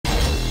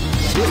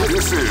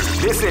This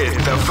is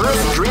the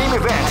first dream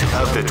event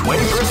of the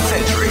 21st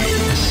century.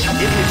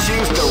 If you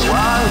choose the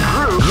wrong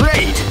group,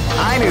 great!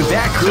 I knew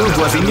that group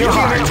was in your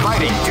heart.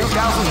 Fighting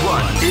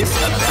 2001 is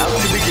about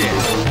to begin.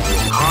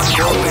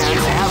 Hardcore fans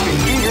have been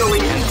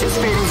eagerly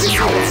anticipating this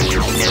event,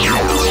 and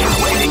now the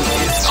waiting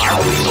is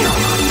finally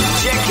over.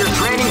 Check your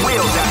training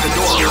wheels at the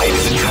door,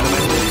 ladies and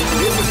gentlemen.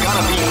 This is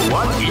gonna be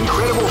one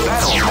incredible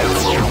battle that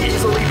will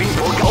easily be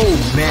forgotten. Oh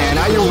man,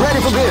 are you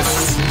ready for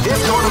this? This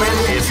tournament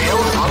is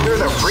held under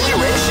the free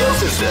ratio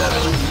system.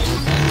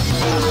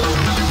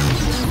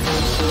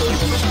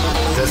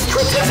 The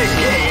strategic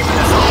game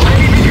has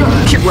already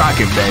begun. Keep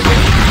rocking, baby.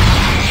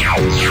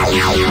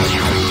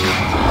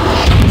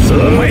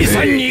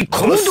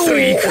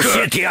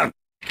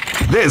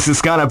 This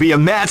is gonna be a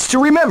match to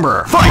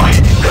remember.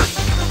 Fight!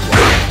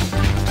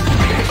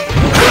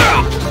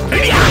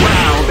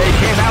 Wow, they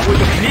came out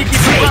with a sneaky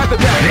surprise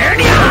attack.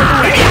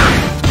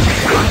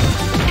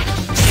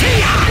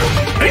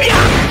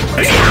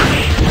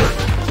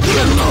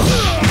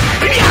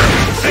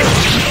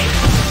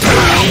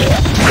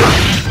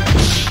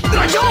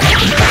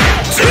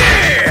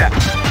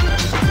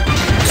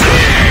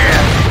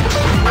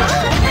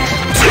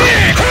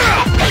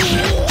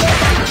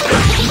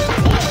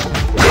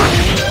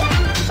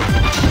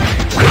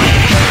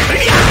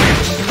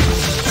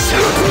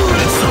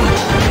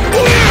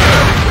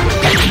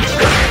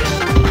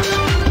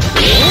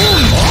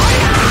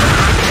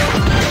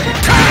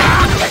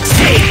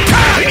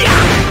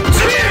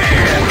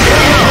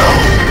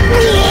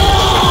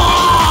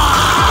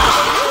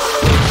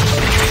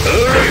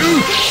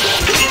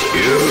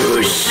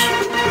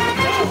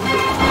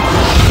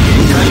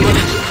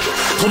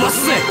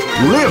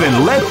 Live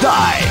and let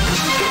die.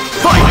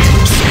 Fight! Wow,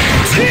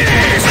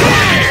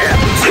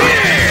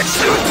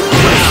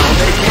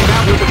 they came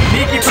out with a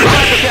sneaky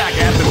surprise attack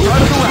at the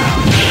start of the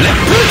round.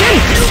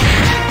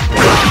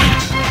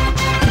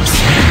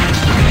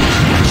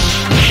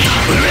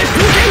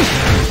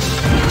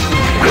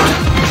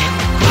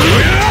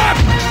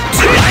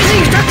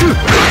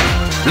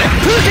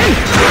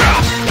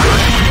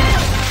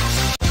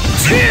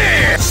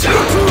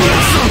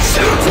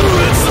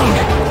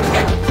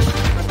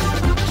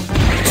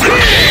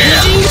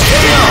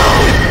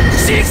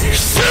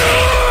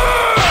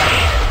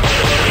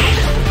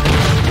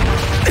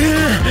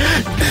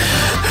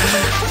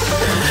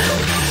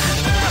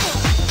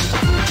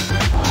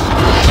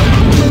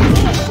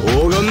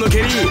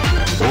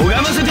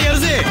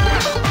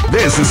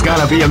 This is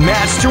gonna be a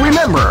match to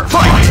remember.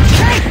 Fight!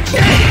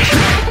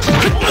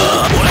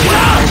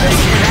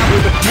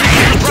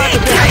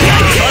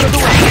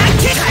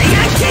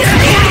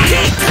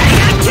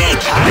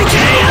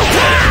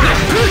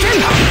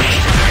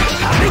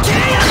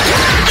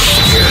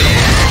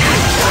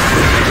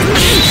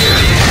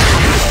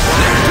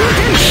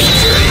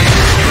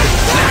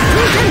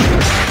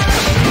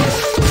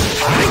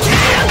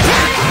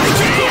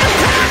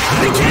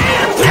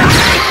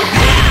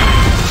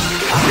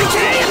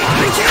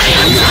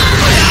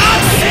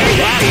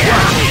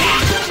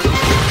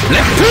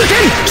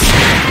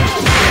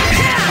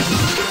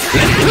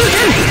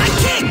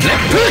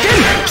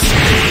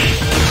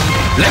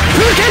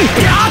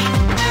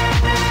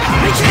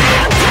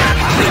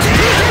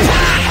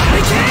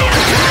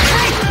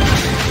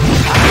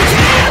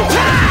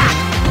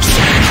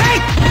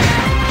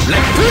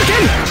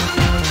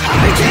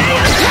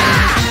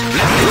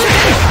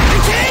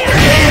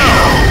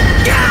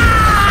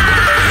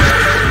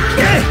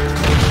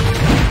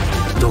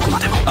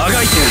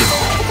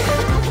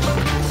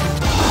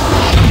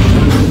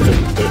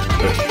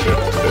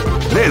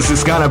 This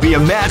is gonna be a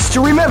match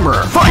to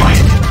remember. Fight!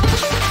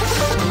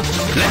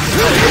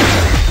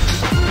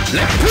 You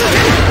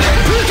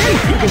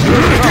can do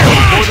it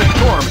for the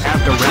storm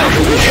after round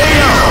 2.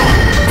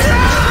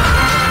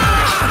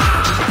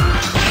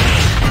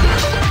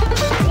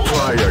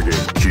 Try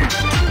again, kid.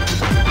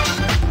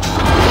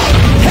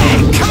 Hey,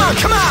 come on,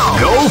 come on!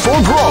 Go for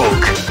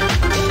broke!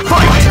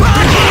 Fight! Wow,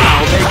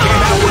 they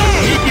came out with a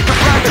sneaky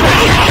surprise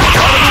attack.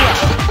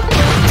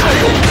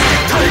 Title!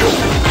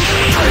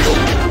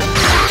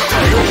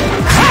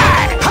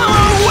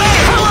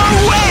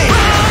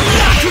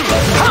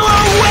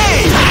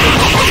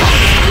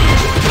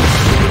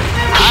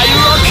 Are you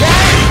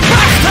okay?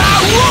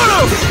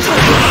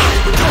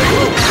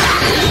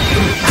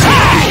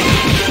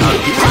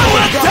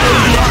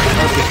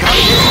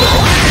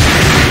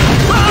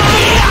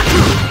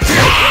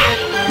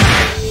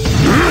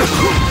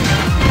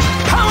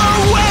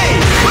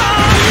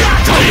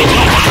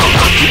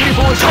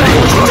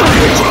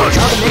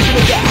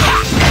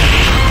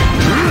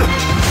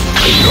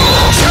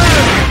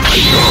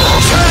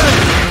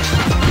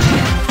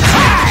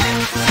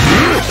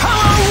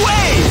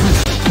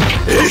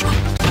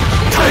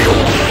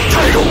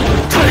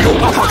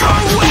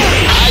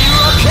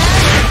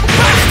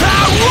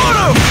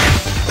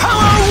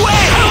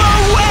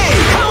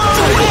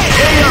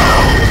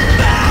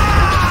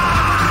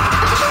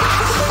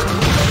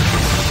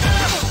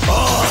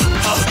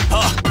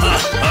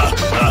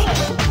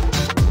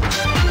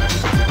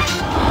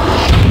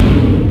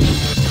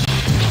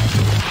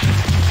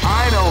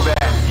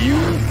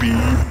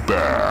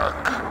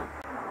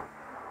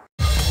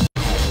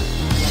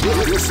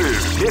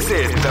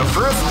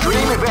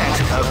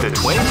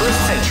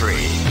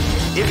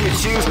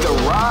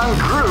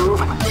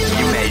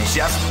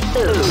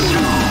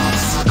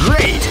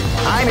 Great!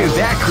 I knew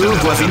that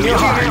groove was in your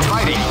heart.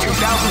 Fighting 2001.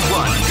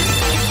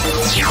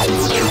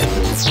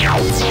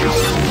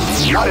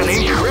 What an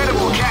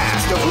incredible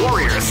cast of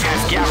warriors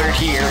has gathered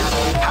here.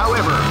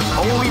 However,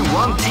 only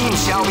one team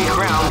shall be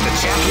crowned the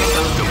champion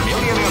of the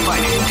Millionaire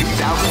Fighting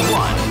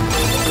 2001.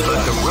 But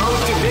the road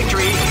to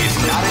victory is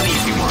not an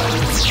easy one.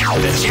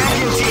 The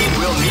champion team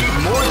will need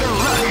more than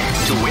luck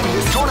to win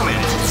this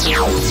tournament. They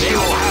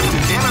will have to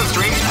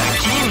demonstrate a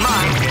keen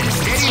mind and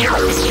steady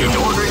nerves in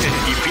order to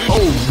defeat.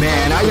 Oh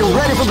man, are you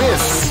ready for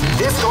this?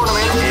 This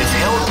tournament is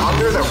held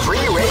under the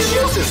free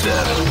ratio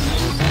system.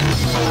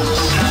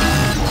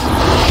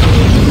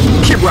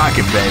 Keep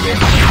rocking, baby.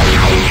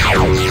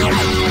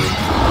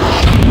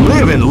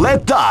 Live and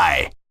let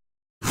die.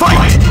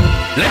 Fight!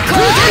 Let go!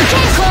 They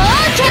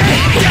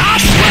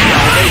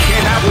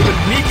came out with a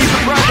sneaky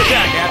surprise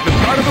attack at the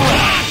start of the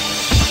round.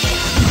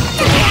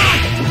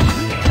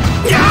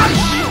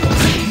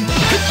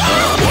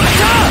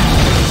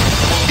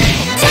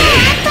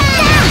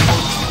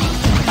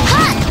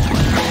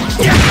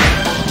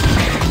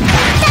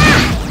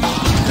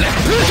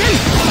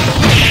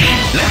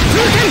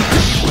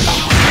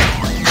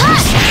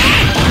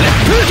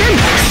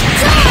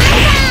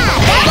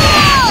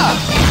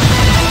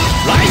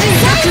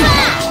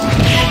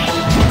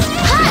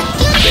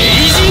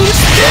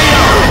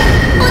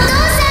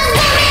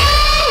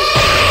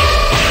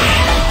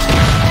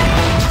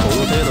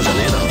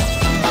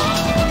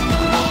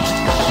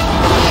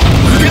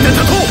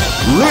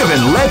 Live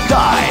and let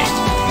die.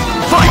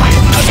 Fight!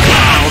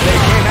 Now they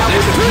came out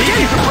with a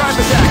sneaky surprise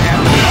attack at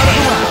the start of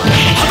the round.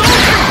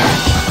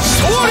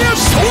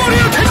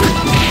 SynRyuKen!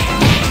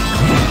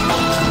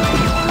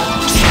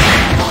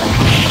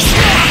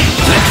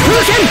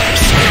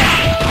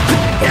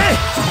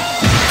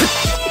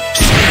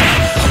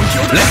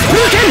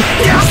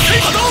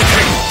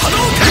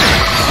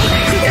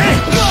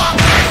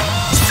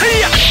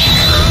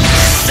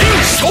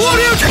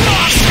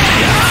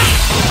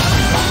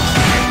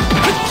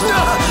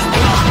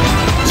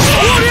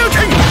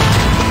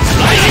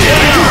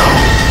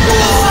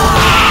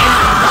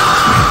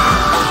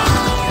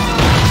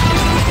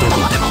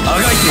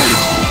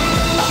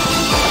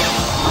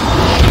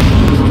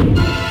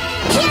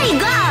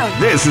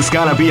 This is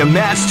gonna be a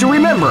match to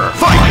remember.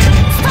 Fight!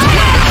 They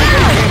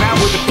came out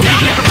with a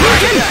sneaky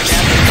surprise attack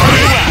at the start of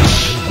the round.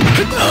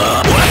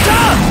 What's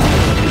up?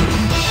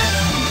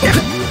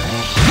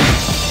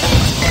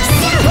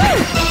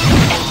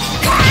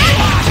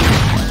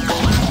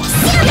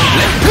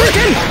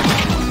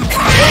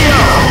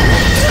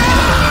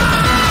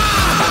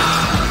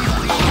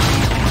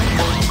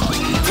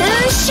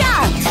 Two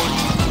shots.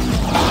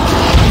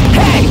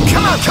 Hey,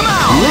 come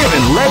on! Live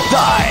and let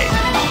die.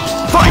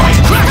 Fight!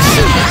 Crack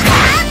shoot!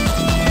 Come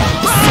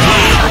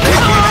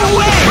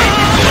away!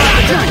 Crack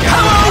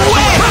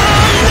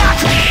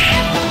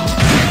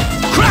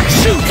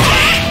shoot!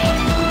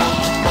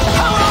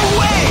 Come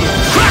away!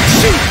 Crack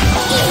shoot!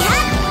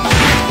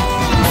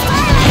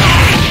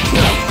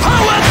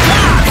 Power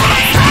attack!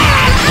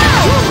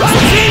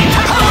 Right team,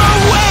 come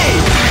away!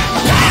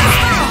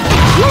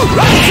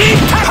 Right team,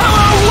 come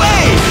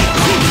away!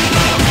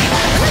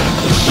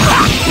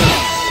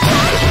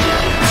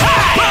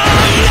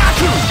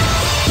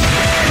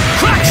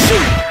 Crack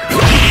shoot!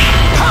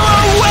 Come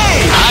away!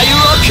 Are you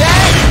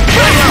okay?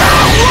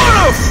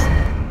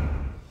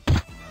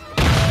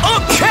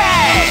 Okay!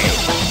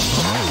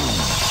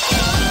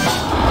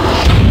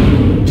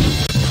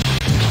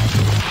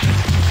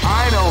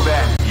 I know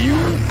that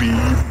you'll be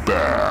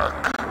back.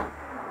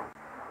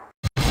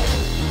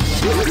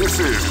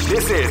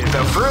 This is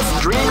the first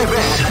dream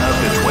event of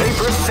the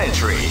 21st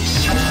century.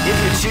 If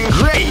you choose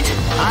great,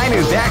 I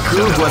knew that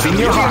groove was in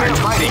your heart.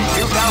 Fighting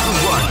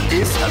 2001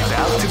 is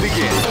about to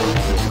begin.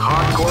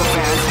 Hardcore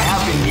fans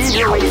have been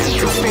eagerly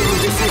anticipating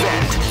this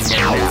event, and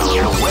now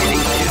the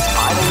waiting is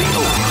finally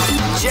over.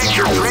 Check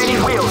your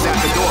training wheels at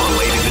the door,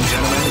 ladies and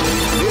gentlemen.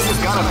 This is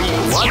gonna be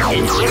one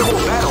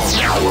incredible battle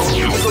that will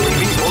easily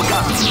be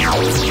forgotten.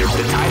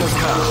 The time has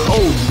come.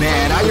 Oh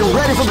man, are you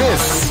ready for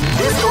this?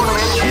 This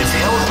tournament is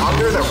held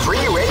under the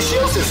free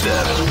ratio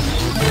system.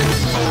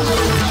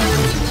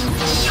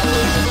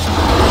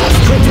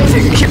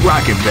 Strategic. Keep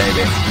rocking,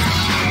 baby.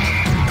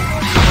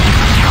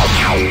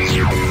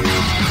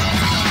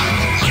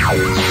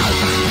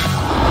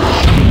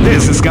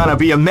 This is gonna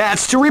be a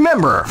match to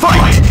remember.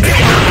 Fight!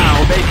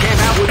 Now they came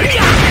out with a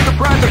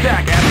surprise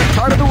attack at the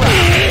start of the round.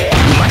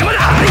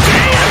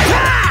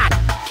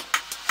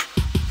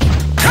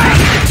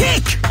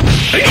 Kick!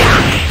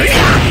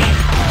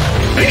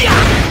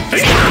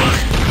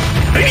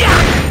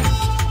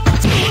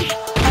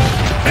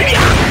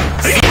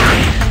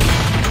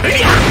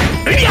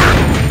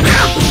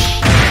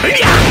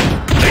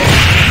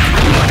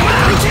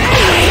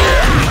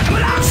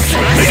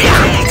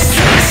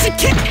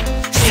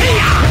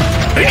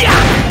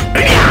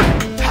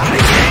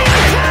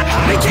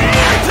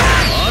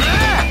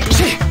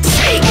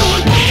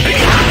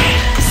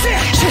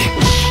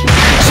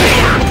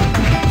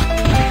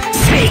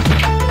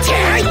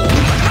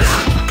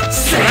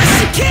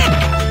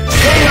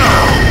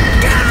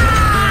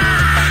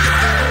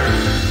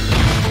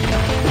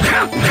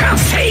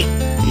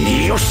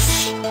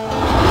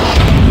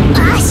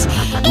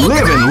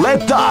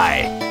 let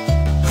die.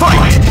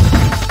 Fight!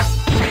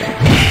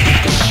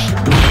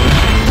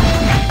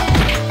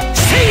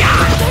 See ya!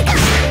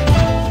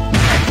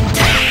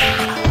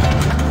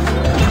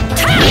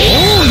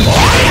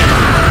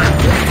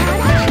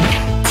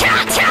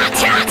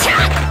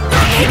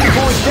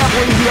 Before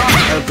separating the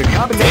arm of the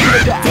combination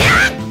attack.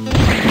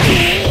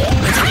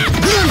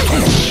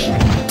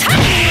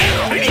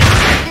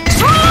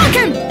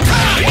 SynRyuKen!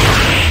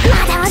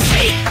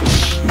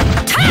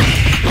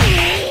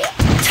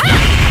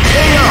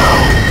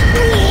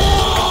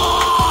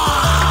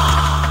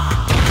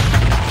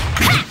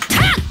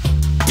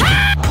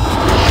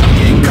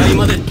 限界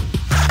まで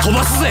飛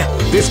ばすぜ。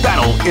 This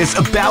battle is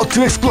about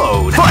to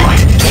explode. Fight!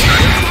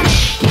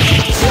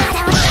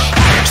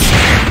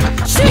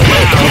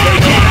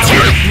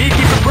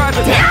 Sneaky surprise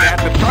attack at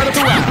the start of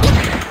the round.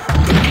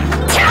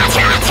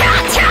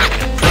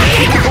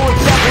 Before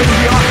separating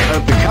the arm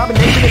of the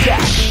combination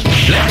attack.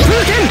 Left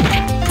hook in.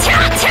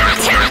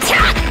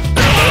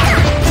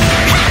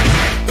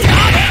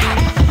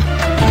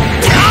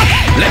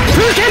 Left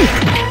hook in.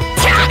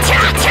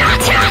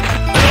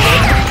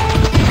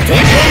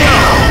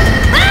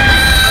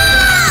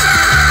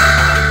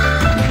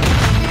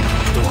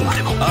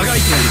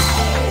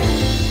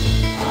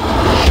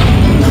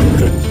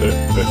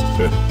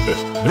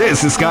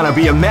 This is gonna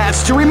be a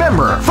match to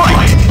remember.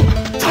 Fight!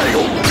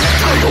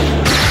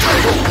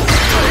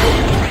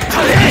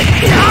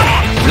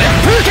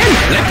 Left hook in.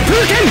 Left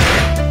hook in.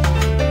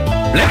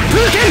 Left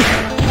hook in.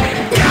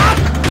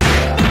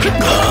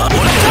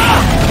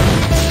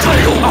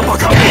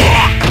 Uppercut.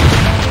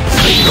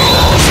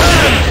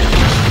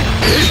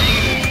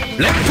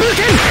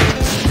 Left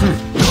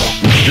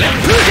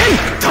hook in.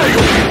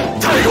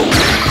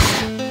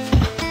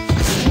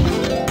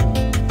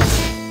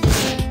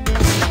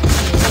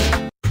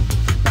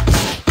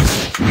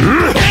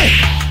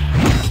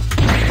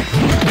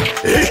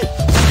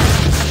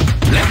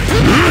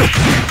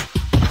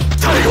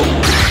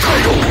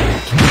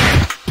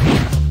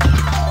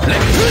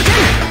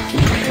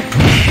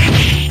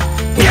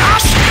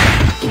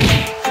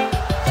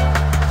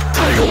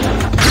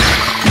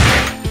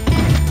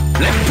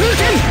 Left hook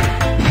in.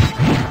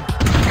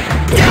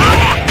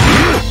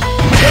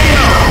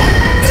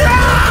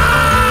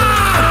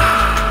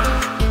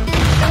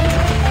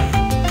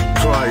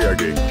 Try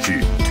again,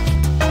 kid.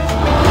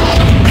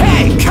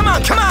 Hey, come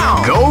on, come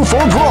on! Go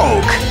for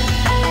broke!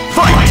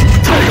 Fight!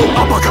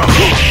 Uppercut.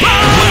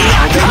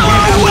 Come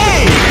on away!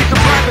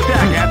 Surprise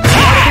attack at the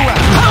start of the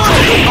round.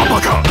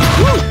 Uppercut.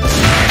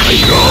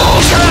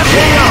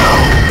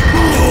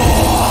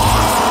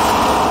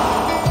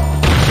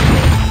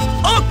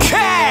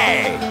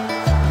 Okay!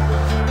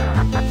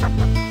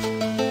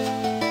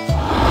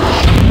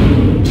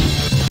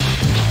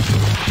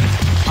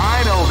 I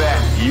know that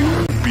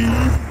you'll be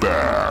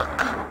back.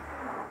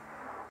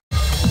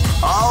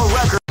 All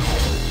record.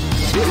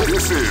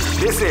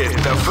 This is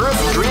the first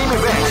dream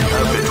event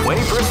of the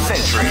 21st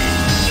century.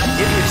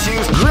 If you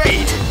choose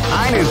great,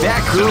 I knew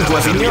that groove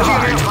was in your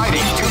heart.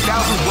 Fighting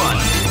 2001.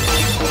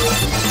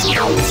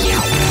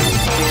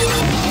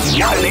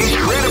 What an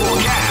incredible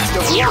cast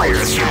of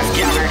warriors has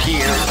gathered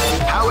here.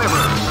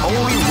 However,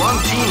 only one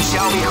team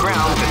shall be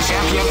crowned the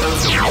champion of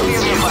the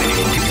Millennium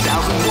Fighting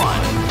 2001.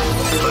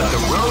 But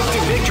the road to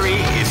victory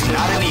is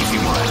not an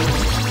easy one.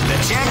 The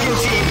champion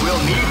team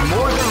will need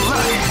more than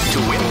luck to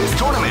win this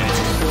tournament.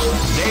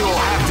 They will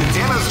have to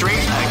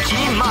demonstrate a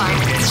keen mind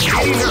and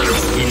steady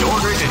nerves in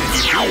order to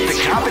defeat the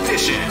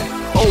competition.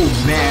 Oh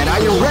man,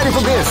 are you ready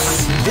for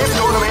this? This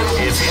tournament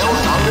is held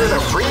under the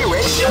free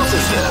ratio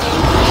system.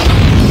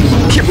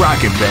 Keep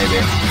rocking,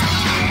 baby.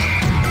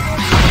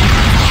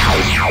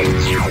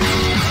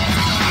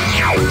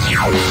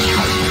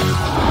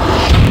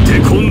 テ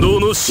コンドー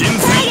の真髄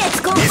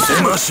見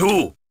せまし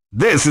ょう。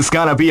 This is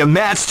gonna be a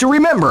match to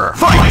remember.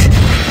 Fight!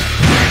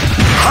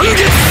 半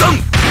月山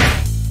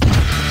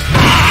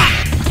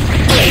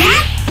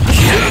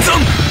剣山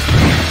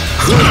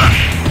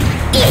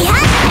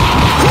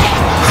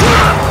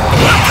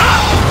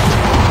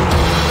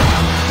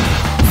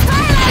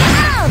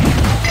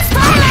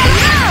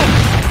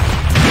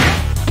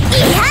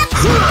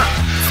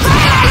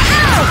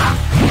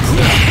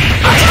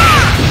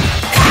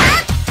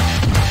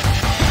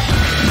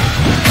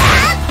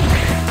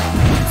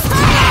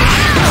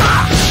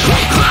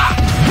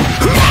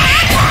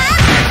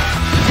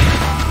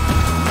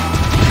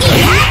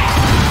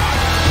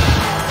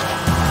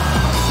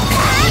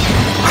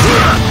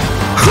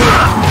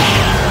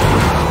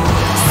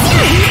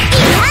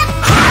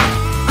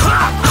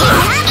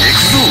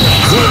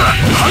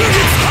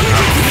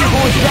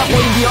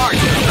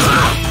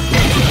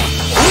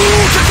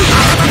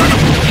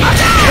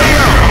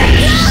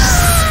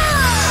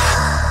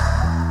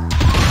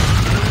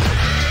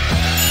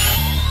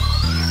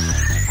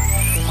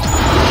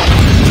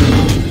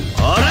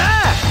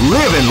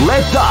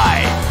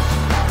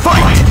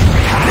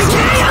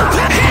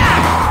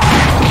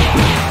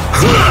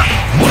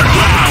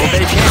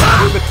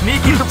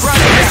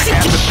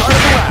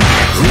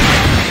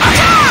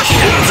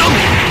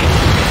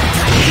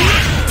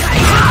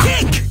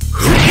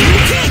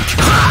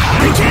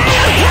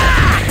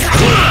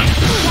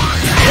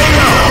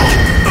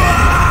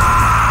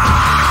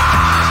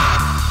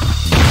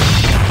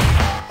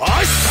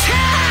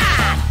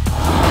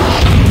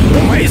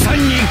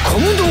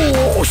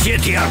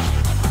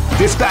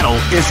This battle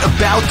is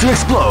about to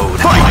explode.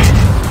 Fight!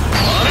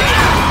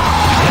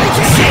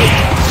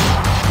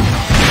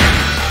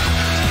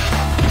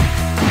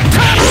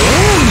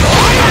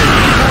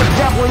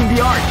 Definitely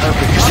the art of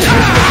the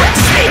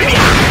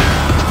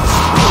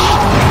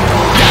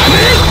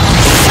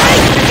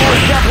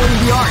Definitely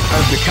the art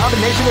of the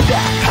combination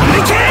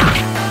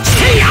attack.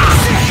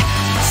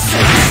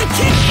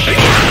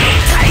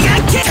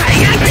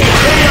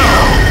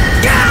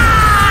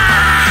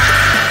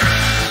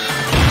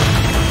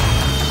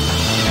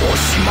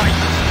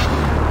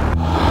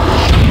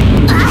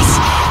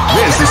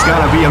 This is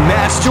gonna be a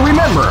match to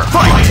remember.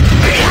 Fight!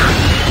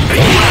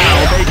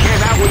 Wow, they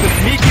came out with a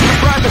sneaky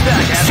surprise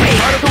attack at the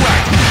start of the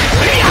round.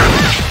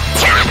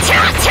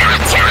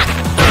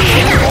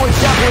 Always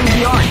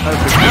definitely the art of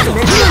the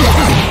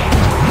combination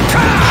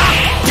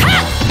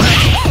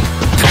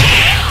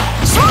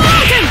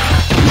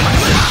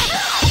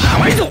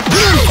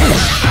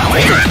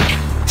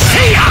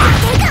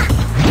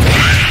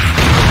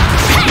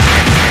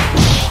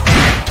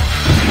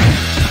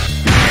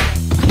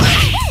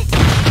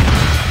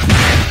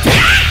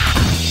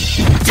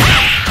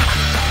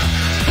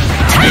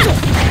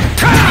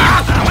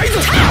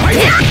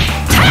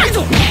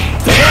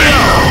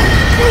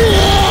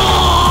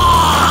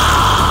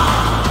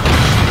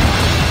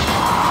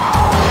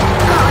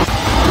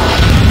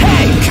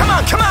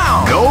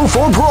Go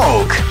for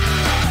broke!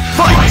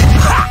 Fight!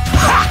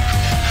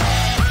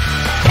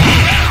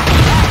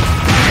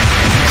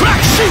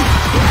 Crack shoot!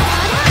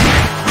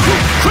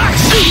 Crack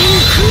shoot!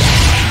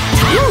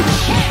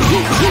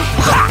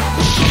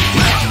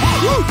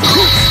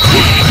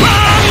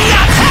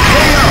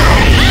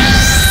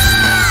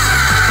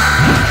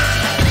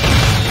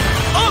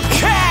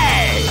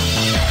 Okay!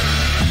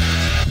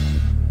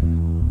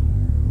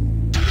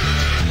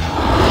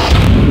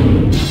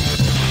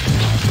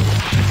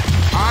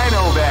 I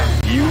know that.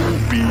 You'll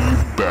be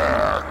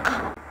back.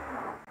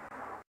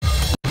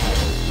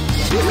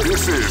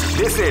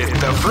 This is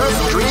the first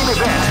dream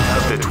event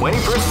of the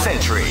 21st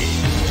century.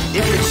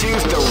 If you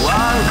choose the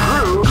wrong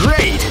groove,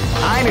 great!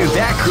 I knew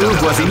that groove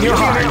was in your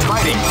heart.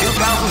 Fighting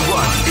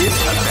 2001 is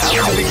about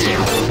to begin.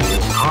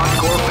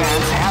 Hardcore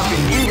fans have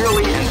been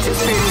eagerly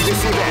anticipating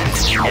this event,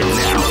 and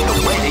now the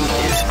waiting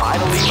is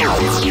finally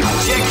over.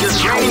 Check your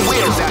training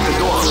wheels at the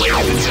door,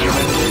 ladies and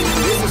gentlemen.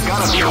 This is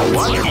gonna be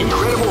one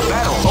incredible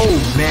battle. Oh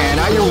man,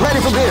 are you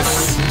ready for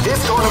this?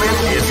 This tournament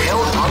is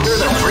held under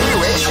the free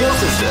ratio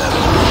system.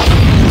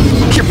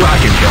 Keep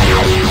rocking,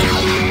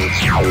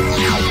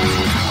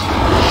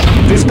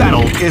 This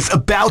battle is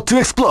about to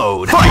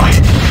explode.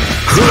 Fight!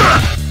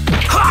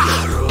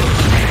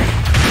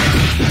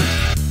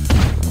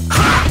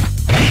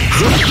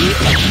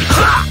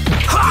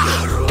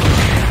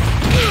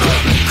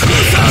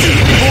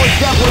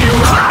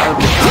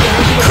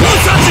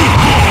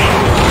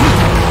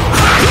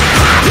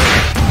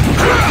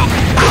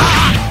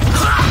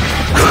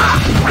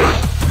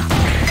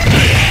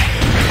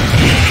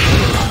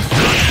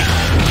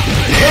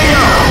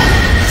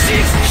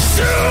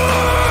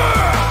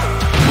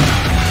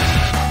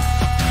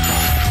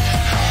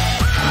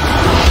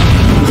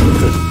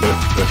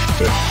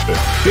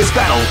 This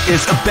battle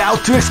is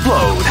about to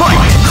explode. Fight!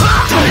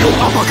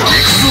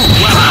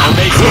 Wow,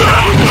 they came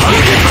out with the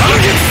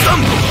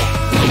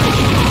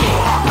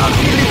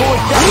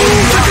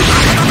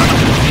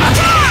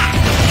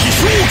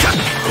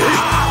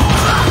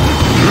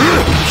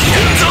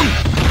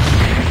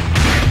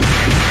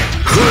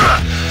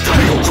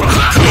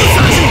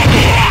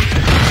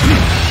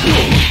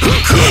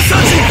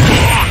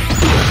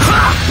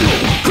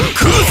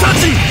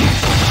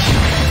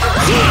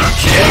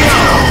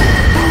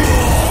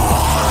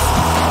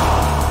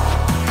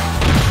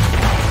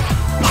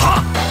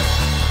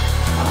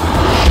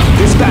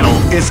This battle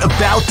is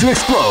about to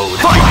explode.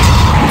 Fight!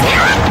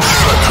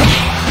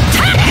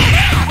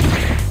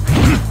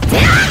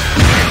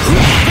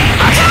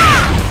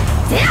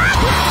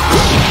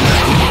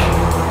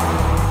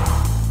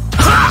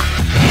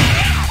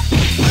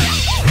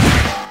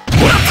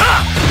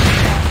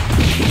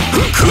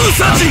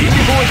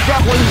 People is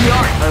definitely the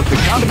art of the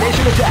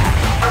combination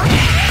attack.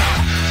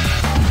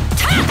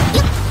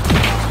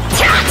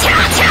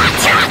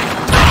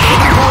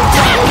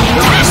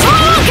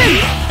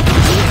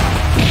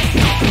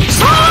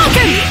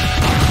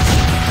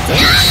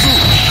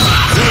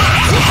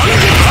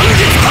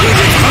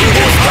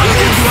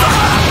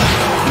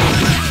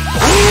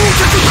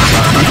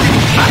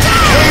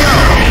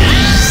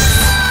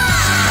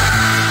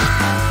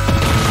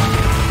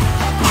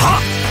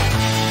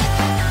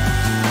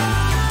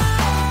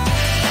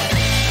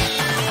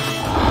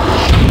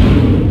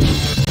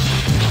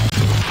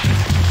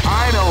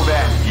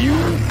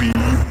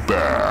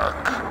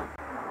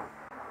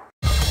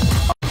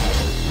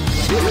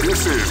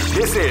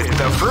 This is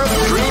the first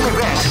dream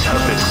event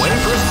of the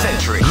 21st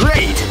century.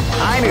 Great!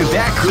 I knew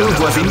that groove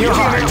was in your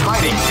heart.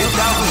 Fighting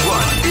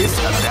 2001 is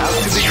about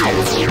to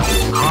begin.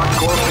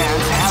 Hardcore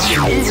fans have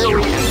been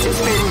eagerly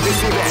anticipating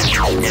this event,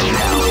 and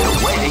now the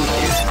waiting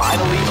is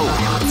finally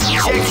over.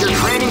 Check your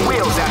training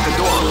wheels at the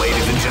door,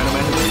 ladies and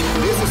gentlemen.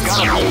 This is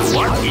gonna be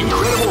one incredible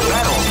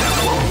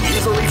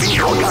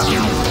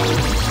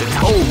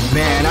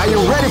Are you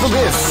ready for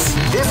this?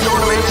 This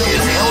tournament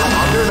is held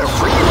under the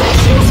free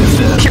ratio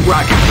system. Keep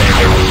rocking,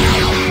 baby.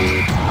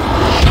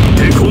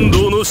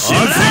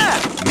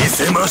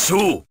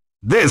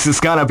 This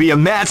is gonna be a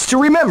match to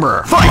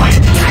remember. Fight!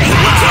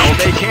 Wow,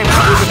 they came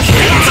out with a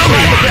kick at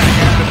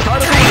the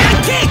start of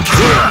the kick.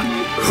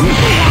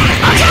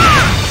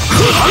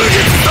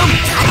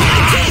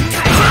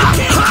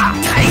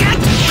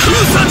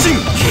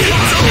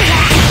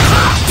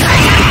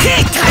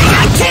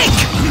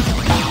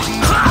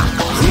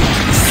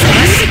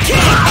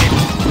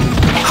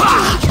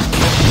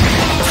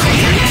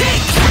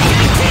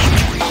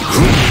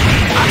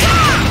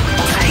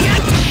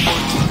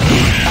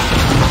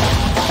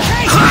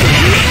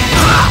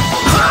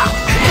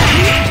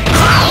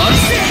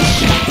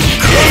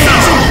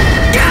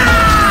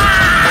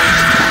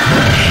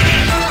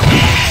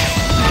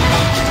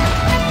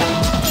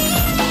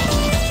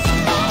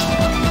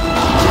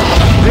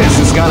 This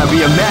is gonna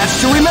be a match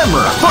to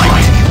remember.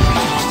 Fight!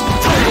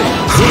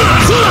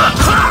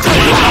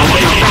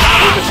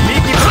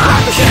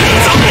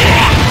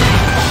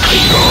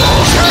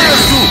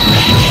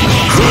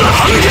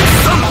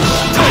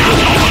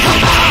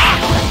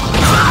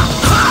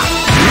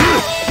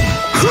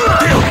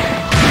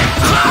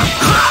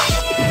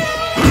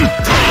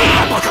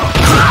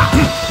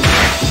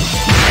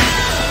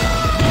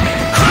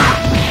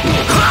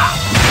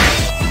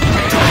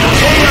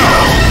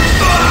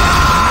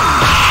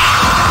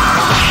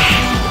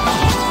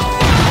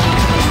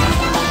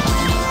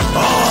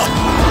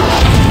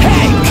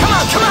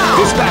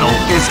 This battle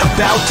is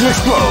about to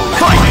explode.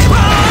 Fight!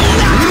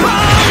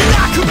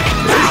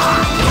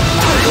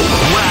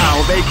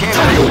 Wow, they came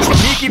out with a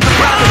sneaky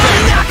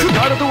surprise at the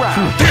start of the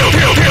round.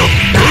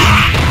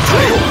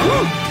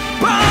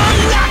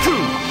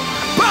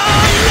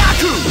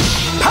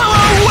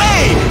 Power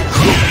wave!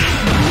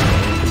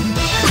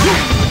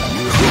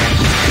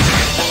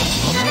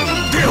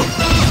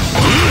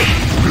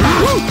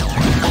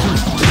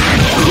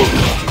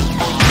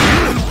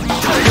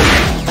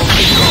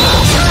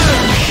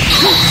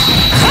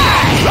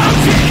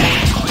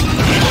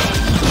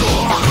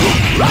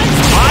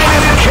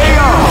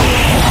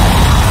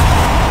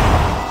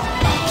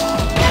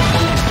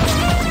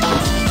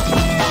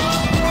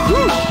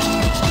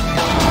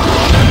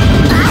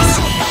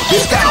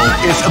 This battle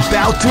is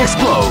about to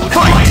explode.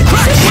 Fight!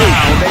 Wow,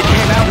 they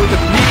came out with a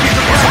sneaky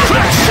surprise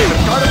at the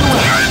start of the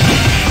round.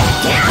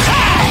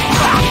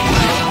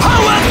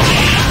 Power!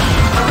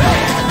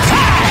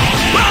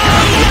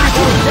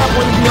 Beautiful step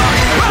with the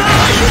arm as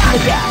the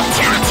competition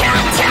adapts.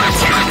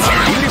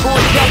 Beautiful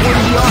step with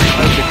the arm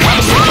as the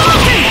competition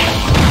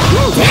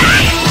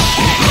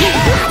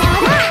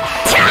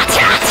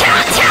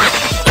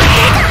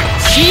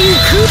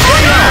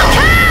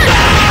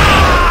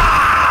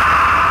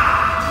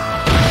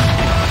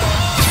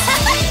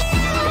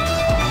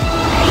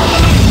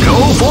Go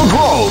for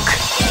broke!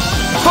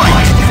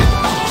 Fight!